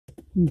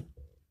Coming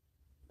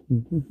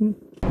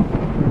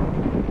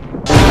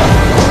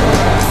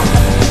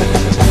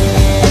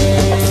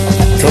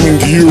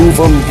to you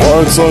from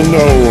parts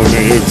unknown,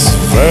 it's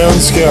Van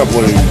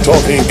Scapley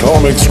talking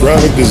comics,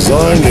 graphic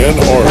design, and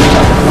art.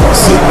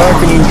 Sit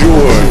back and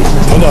enjoy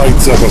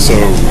tonight's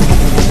episode.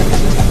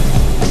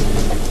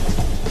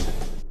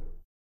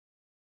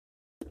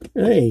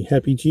 Hey,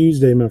 happy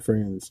Tuesday, my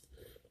friends.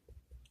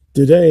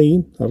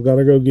 Today, I've got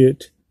to go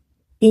get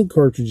ink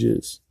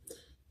cartridges.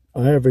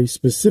 I have a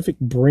specific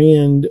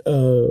brand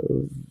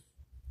of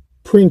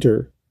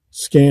printer,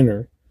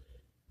 scanner,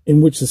 in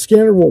which the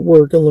scanner won't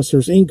work unless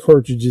there's ink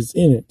cartridges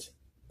in it.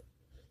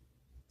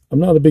 I'm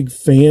not a big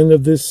fan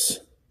of this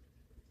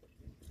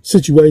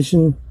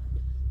situation,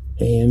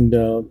 and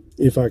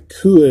if I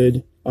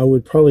could, I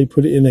would probably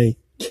put it in a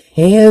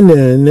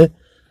cannon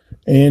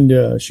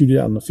and shoot it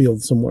out in the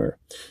field somewhere.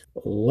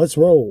 Let's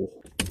roll.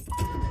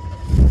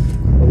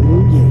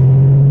 Oh, yeah.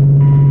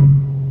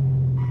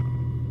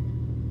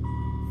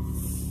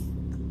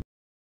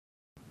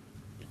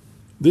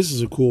 This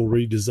is a cool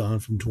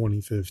redesign from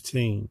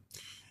 2015.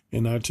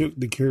 And I took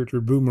the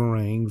character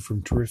Boomerang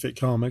from Terrific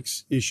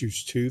Comics,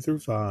 issues 2 through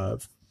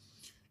 5.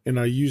 And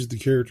I used the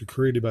character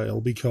created by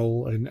L.B.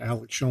 Cole and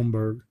Alex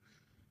Schomburg,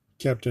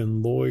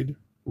 Captain Lloyd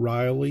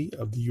Riley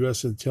of the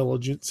U.S.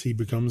 Intelligence. He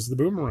becomes the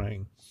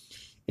Boomerang.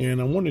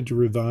 And I wanted to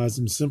revise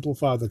and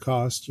simplify the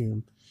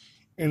costume.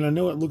 And I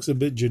know it looks a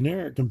bit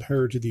generic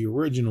compared to the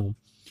original,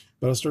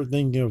 but I started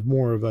thinking of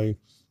more of a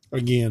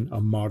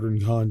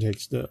modern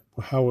context.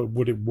 How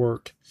would it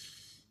work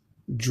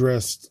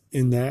dressed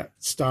in that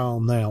style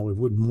now? It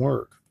wouldn't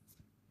work.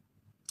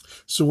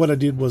 So what I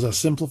did was I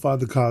simplified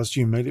the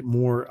costume, made it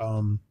more,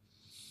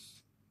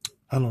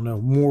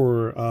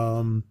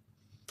 more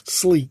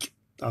sleek.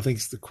 I think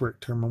it's the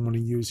correct term I want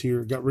to use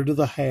here. Got rid of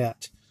the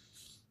hat.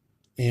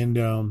 And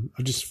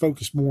I just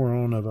focused more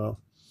on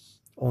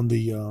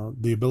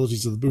the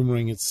abilities of the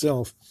Boomerang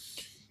itself.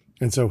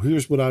 And so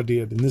here's what I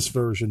did in this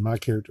version. My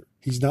character,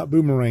 he's not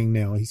Boomerang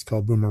now. He's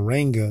called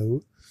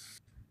Boomerango.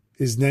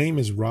 His name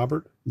is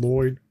Robert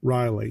Lloyd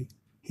Riley.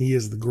 He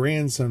is the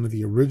grandson of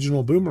the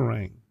original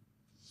Boomerang.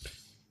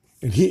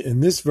 And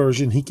in this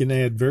version, he can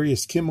add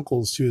various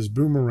chemicals to his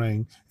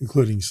Boomerang,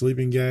 including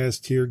sleeping gas,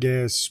 tear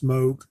gas,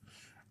 smoke,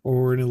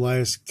 or in the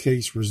last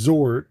case,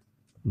 resort,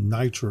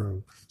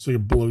 nitro, so you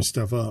blow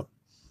stuff up.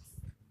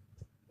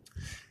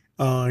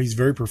 He's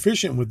very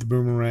proficient with the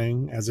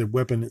Boomerang as a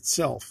weapon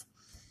itself,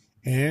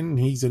 and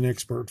he's an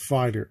expert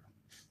fighter.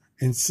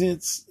 And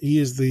since he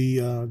is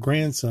the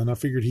grandson, I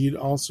figured he'd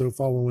also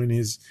follow in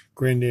his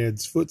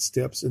granddad's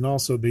footsteps and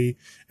also be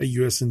a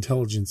U.S.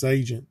 intelligence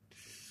agent.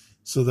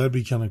 So that'd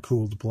be kind of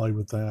cool to play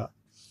with that.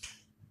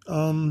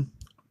 I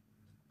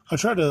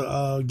try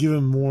to give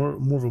him more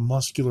of a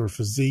muscular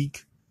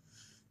physique,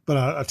 but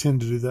I tend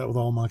to do that with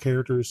all my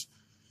characters.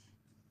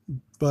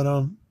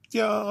 But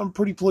yeah, I'm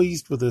pretty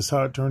pleased with this,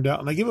 how it turned out.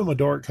 And I give him a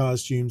dark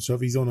costume, so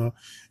if he's on a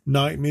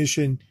night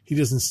mission, he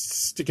doesn't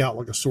stick out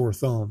like a sore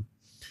thumb.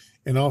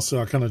 And also,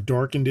 I kind of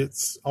darkened it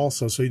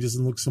also, so he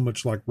doesn't look so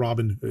much like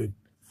Robin Hood.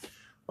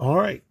 All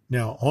right,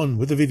 now on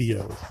with the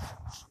video.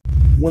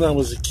 When I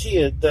was a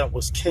kid, that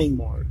was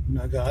Kmart. And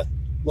I got a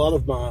lot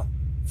of my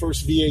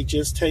first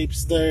VHS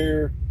tapes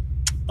there.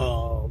 A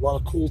lot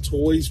of cool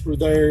toys were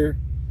there.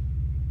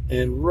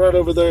 And right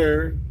over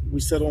there,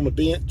 we sat on a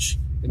bench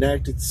and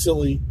acted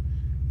silly,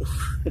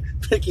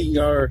 picking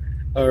our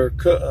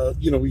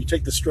you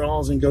take the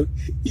straws and go.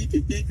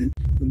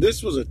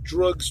 This was a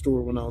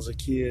drugstore when I was a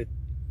kid.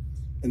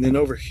 And then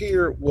over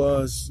here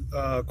was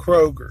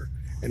Kroger.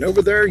 And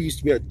over there used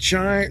to be a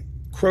giant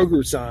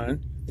Kroger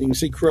sign. You can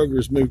see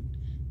Kroger's moved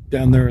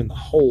down there in the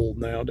hole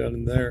now, down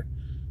in there.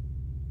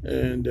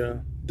 And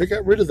they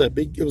got rid of that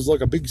big, it was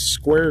like a big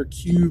square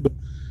cube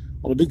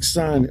on a big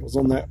sign. It was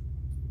on that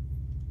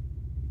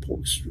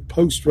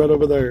post right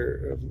over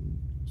there.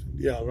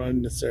 Yeah, right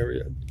in this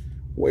area,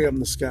 way up in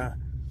the sky.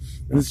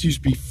 And this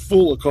used to be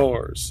full of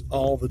cars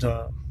all the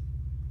time.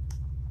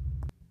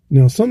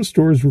 Now, some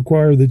stores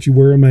require that you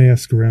wear a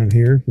mask around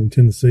here in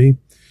Tennessee.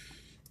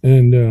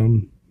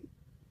 And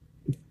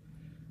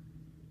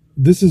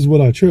this is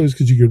what I chose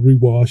because you could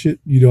rewash it.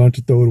 You don't have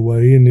to throw it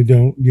away, and they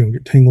don't,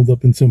 get tangled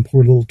up in some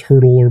poor little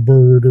turtle or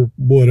bird or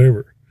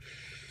whatever.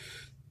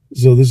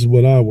 So this is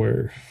what I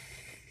wear.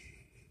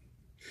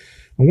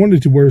 I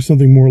wanted to wear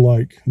something more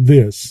like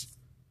this.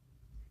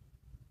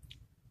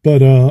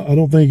 But I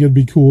don't think it'd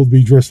be cool to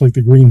be dressed like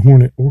the Green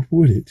Hornet. Or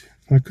would it?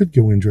 I could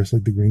go in dressed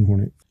like the Green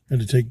Hornet. I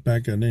had to take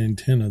back an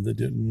antenna that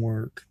didn't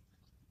work.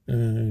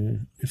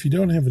 If you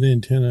don't have an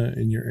antenna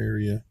in your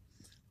area,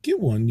 get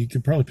one. You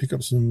can probably pick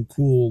up some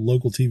cool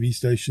local TV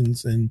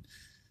stations, and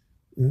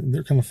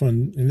they're kind of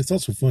fun. And it's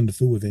also fun to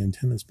fool with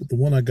antennas. But the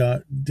one I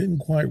got didn't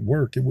quite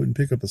work. It wouldn't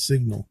pick up a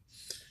signal.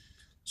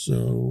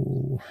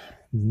 So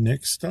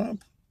next stop,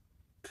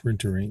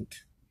 printer ink.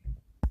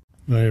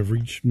 I have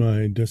reached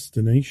my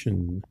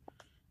destination.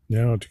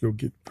 Now to go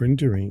get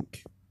printer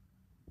ink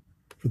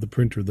for the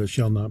printer that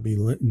shall not be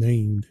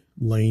lamed.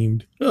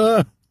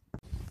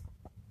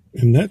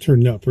 And that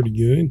turned out pretty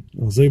good.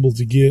 I was able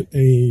to get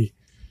a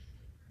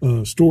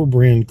store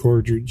brand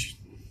cartridge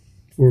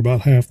for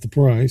about half the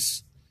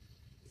price.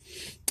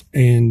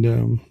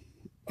 And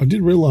I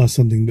did realize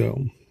something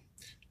though.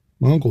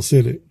 My uncle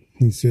said it.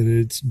 He said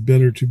it's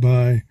better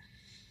to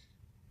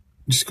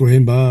just go ahead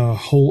and buy a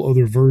whole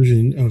other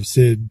version of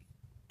said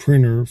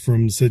printer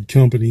from said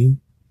company.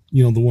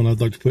 You know, the one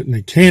I'd like to put in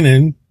a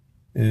cannon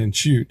and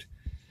shoot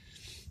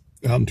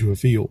out into a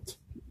field.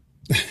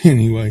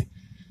 Anyway,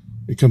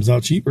 it comes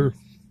out cheaper.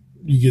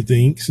 You get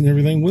the inks and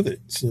everything with it.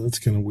 So that's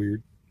kind of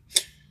weird.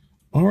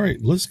 All right,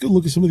 let's go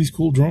look at some of these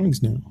cool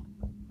drawings now.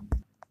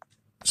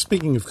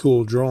 Speaking of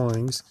cool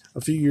drawings,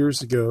 a few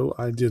years ago,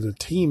 I did a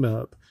team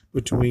up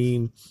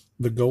between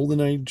the Golden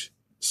Age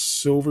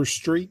Silver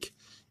Streak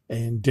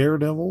and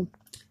Daredevil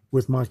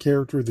with my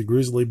character, the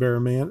Grizzly Bear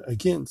Man,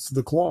 against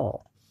the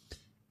Claw.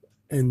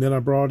 And then I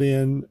brought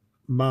in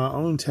my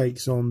own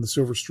takes on the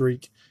Silver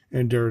Streak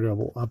and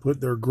Daredevil. I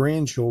put their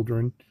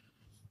grandchildren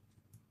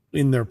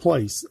in their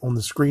place. On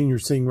the screen you're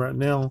seeing right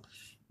now,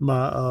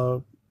 my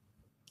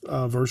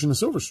version of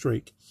Silver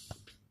Streak.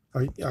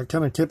 I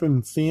kind of kept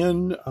him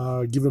thin,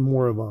 give him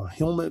more of a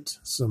helmet,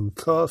 some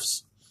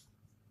cuffs.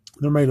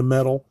 They're made of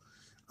metal.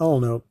 I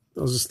don't know.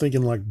 I was just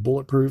thinking like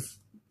bulletproof.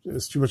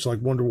 It's too much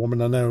like Wonder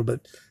Woman, I know.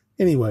 But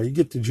anyway, you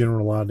get the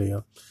general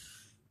idea.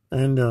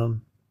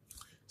 And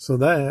so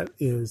that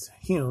is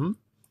him.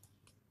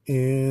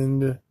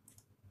 And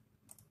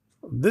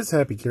this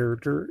happy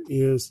character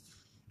is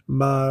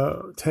my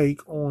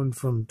take on,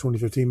 from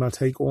 2015, my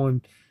take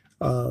on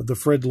the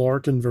Fred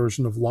Larkin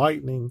version of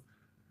Lightning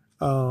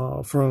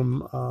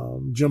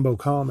from Jumbo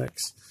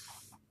Comics.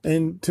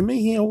 And to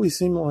me, he always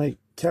seemed like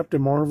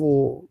Captain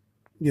Marvel,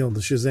 you know,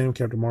 the Shazam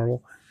Captain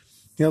Marvel.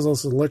 He has all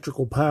this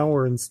electrical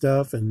power and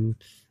stuff, and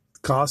the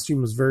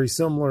costume was very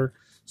similar.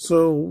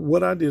 So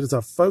what I did is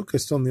I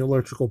focused on the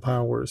electrical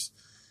powers.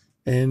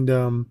 And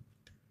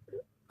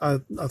I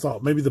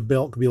thought maybe the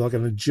belt could be like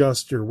an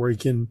adjuster where he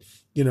can,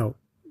 you know,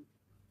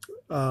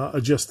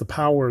 adjust the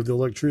power of the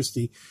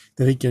electricity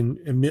that he can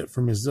emit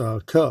from his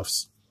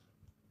cuffs.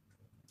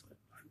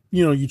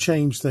 You know, you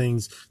change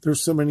things.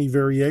 There's so many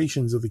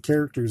variations of the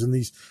characters in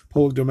these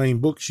public domain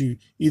books. You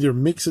either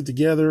mix it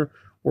together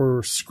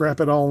or scrap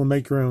it all and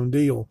make your own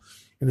deal.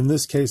 And in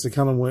this case, I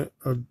kind of went,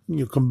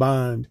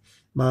 combined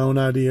my own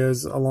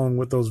ideas along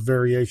with those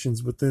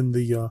variations within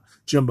the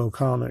Jumbo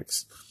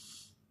Comics.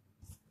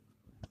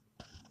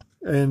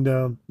 And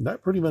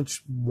that pretty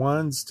much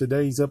winds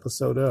today's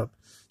episode up.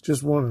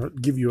 Just want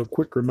to give you a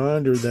quick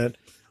reminder that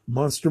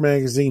Monster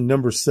Magazine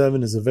number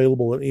 7 is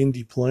available at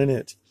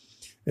INDYPLANET.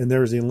 And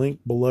there's a link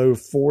below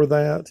for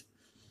that.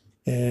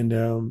 And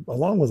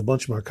along with a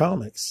bunch of my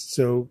comics.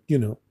 So, you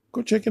know,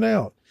 go check it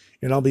out.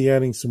 And I'll be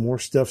adding some more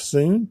stuff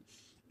soon.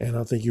 And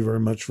I thank you very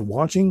much for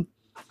watching.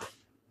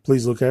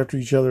 Please look after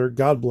each other.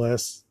 God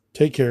bless.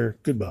 Take care.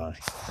 Goodbye.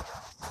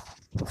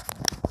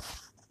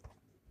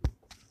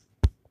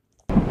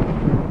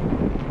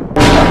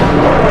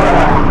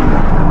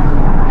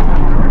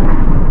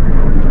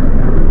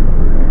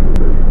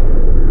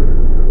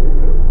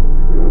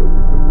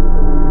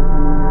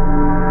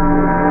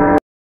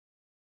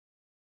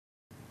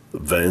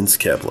 Vance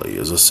Kepley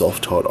is a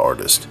self-taught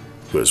artist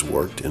who has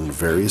worked in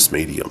various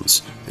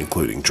mediums,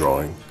 including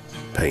drawing,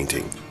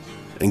 painting,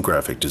 and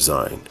graphic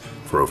design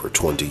for over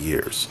 20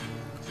 years.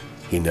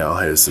 He now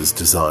has his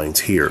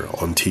designs here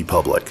on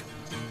TeePublic.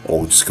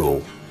 Old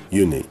school,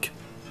 unique,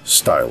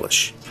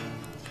 stylish.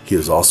 He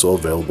is also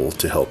available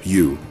to help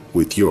you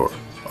with your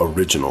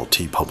original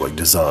TeePublic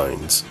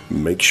designs.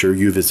 Make sure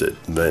you visit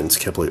Vance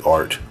Kepley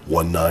Art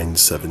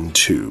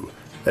 1972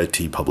 at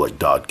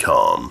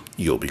teepublic.com.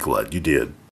 You'll be glad you did.